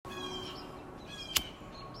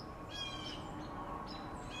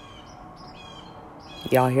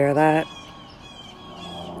Y'all hear that?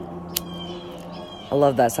 I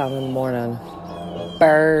love that sound in the morning.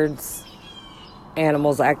 Birds,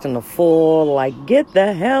 animals acting a fool, like, get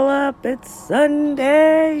the hell up, it's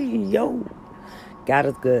Sunday. Yo, God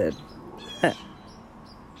is good.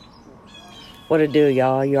 What it do,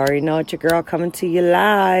 y'all? You already know it's your girl coming to you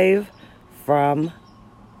live from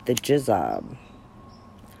the Jizzab.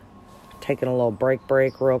 Taking a little break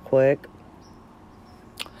real quick.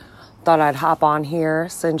 Thought I'd hop on here,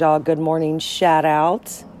 send y'all a good morning shout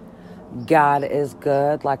out. God is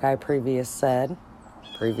good, like I previously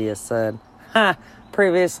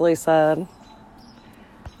said.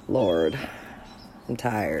 Lord, I'm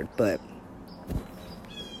tired, but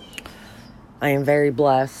I am very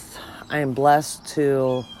blessed. I am blessed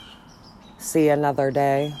to see another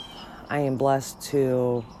day. I am blessed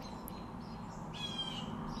to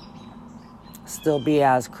still be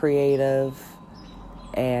as creative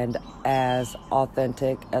and as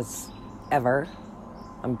authentic as ever.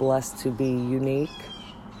 I'm blessed to be unique.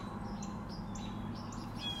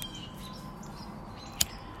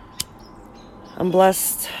 I'm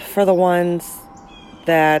blessed for the ones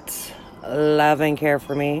that love and care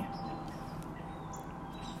for me.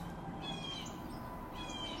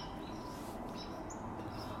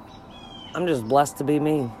 I'm just blessed to be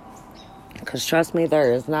me. Because trust me,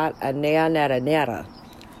 there is not a nada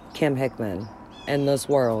Kim Hickman in this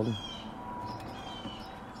world.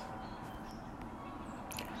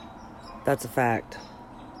 That's a fact.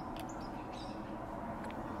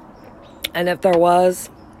 And if there was,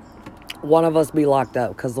 one of us be locked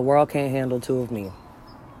up because the world can't handle two of me.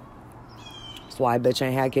 That's why bitch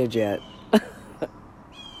ain't had kids yet.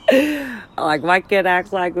 Like, my kid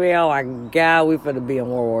acts like me. Oh my God, we finna be in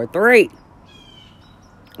World War III.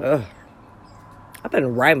 Ugh. I've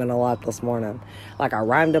been rhyming a lot this morning. Like, I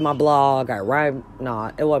rhymed in my blog. It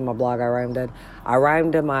wasn't my blog I rhymed in. I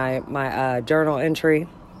rhymed in my journal entry.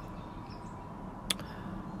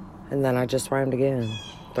 And then I just rhymed again.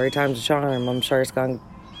 3 times a charm. I'm sure it's going to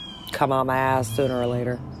come out my ass sooner or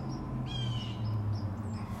later.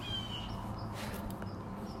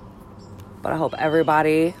 But I hope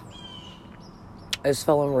everybody is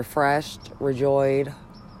feeling refreshed, rejoiced.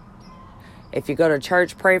 If you go to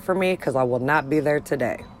church, pray for me, because I will not be there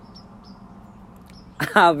today.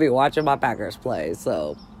 I'll be watching my Packers play.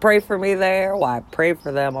 So pray for me there while I pray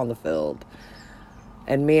for them on the field.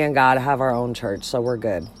 And me and God have our own church, so we're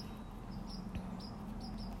good.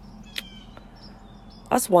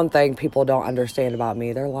 That's one thing people don't understand about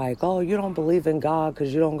me. They're like, oh, you don't believe in God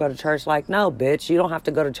because you don't go to church. Like, no, bitch, you don't have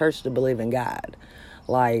to go to church to believe in God.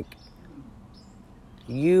 Like,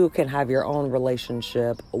 you can have your own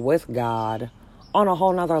relationship with God on a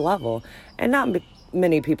whole nother level. And not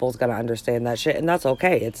many people's going to understand that shit. And that's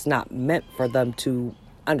okay. It's not meant for them to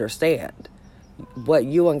understand. What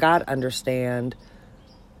you and God understand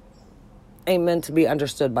ain't meant to be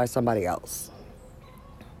understood by somebody else.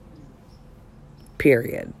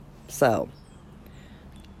 Period. So,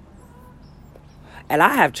 and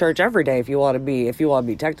I have church every day if you want to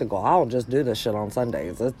be technical. I don't just do this shit on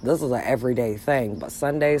Sundays. This is an everyday thing. But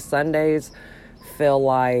Sundays feel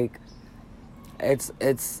like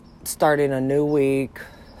it's starting a new week.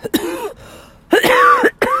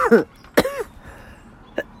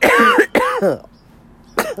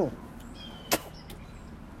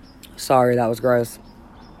 Sorry, that was gross.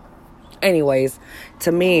 Anyways,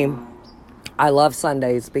 to me, I love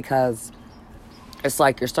Sundays because it's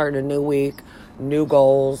like you're starting a new week, new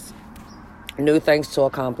goals, new things to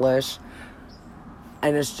accomplish,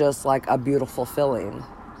 and it's just like a beautiful feeling.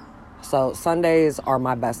 So Sundays are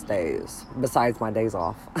my best days, besides my days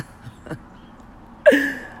off.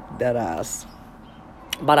 Deadass.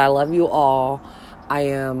 But I love you all. I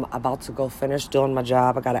am about to go finish doing my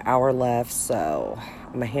job. I got an hour left, so I'm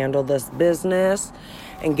going to handle this business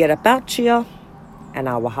and get about you. And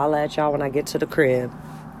I will holler at y'all when I get to the crib.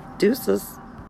 Deuces.